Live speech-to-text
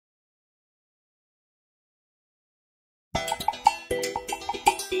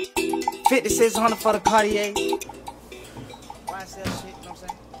56 Honda for the Cartier.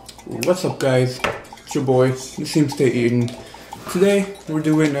 What's up, guys? It's your boy, You Seem to Stay Eating. Today we're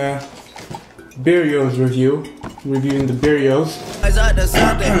doing a BHEERIOS review. Reviewing the BHEERIOS.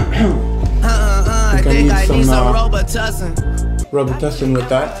 I think I need some ROBITUSSIN. ROBITUSSIN with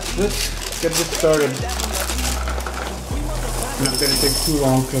that. Let's get this started. Not gonna take too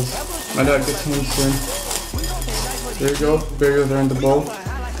long because my dad gets home soon. There you go, BHEERIOS are in the bowl.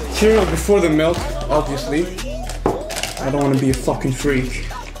 Cereal before the milk, obviously. I don't want to be a fucking freak.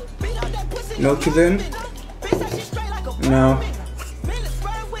 Milk is in. Now,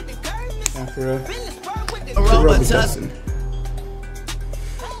 after a ROBITUSSIN.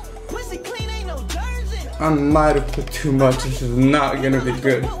 I might have put too much. This is not gonna be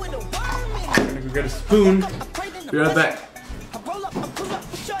good. I'm gonna go get a spoon. Be right back.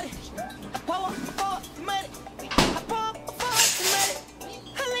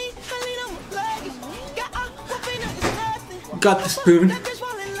 Got the spoon,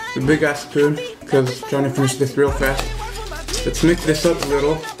 the big ass spoon, because I'm trying to finish this real fast. Let's mix this up a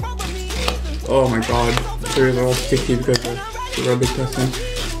little. Oh my god, the cereals are all sticky because of the ROBITUSSIN.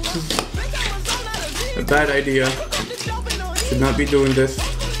 A bad idea. Should not be doing this.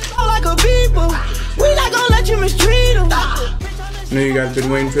 I know you guys have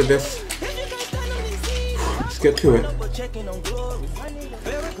been waiting for this. Let's get to it.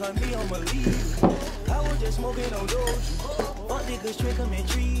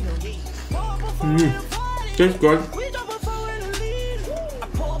 Tastes good.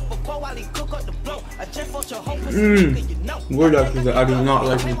 Word up is that I do not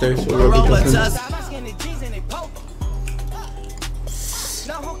like the taste of ROBITUSSIN.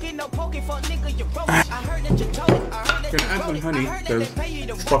 Gonna add some honey because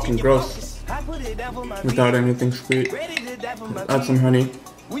it's fucking gross without anything sweet. Add some honey.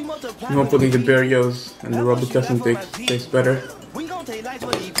 And hopefully the BHEERIOS and the ROBITUSSIN taste better.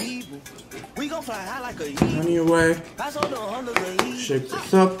 Honey away. Shake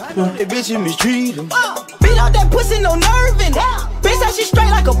this up. Bitch, you mistreat him. Beat out that pussy, no nerving. Bitch, that she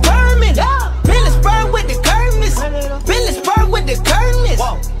straight like a Berman. Billy Spur with the Kermis. Billy Spur with the Kermis.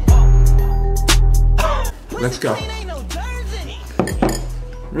 Let's go.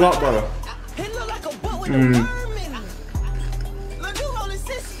 Lot better.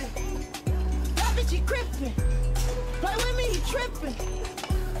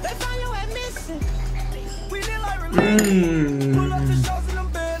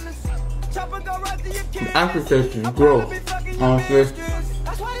 The aftertaste is gross, honestly.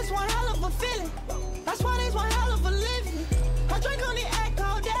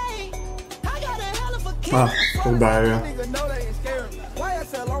 Ah, so bad, yeah.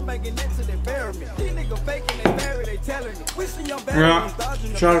 Yeah,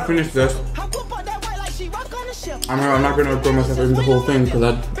 try to finish this. I'm not gonna record myself in the whole thing because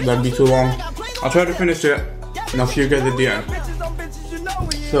that'd be too long. I'll try to finish it and I'll see you guys at the end.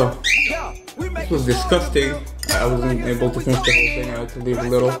 So, this was disgusting. I wasn't able to finish the whole thing. I had to leave a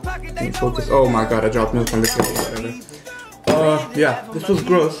little and focus. Oh my god, I dropped milk on the table. Yeah, this was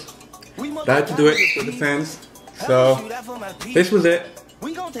gross. But I had to do it for the fans. So, this was it.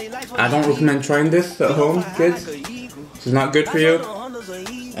 I don't recommend trying this at home, kids. This is not good for you.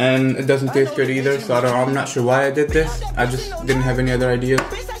 And it doesn't taste good either, so I'm not sure why I did this. I just didn't have any other ideas.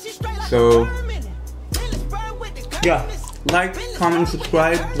 So, yeah. Like, comment,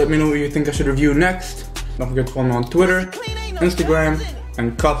 subscribe. Let me know what you think I should review next. Don't forget to follow me on Twitter, Instagram,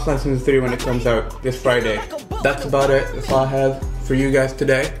 and Cops License 3 when it comes out this Friday. That's about it. That's all I have for you guys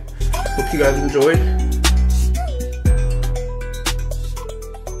today. Hope you guys enjoyed.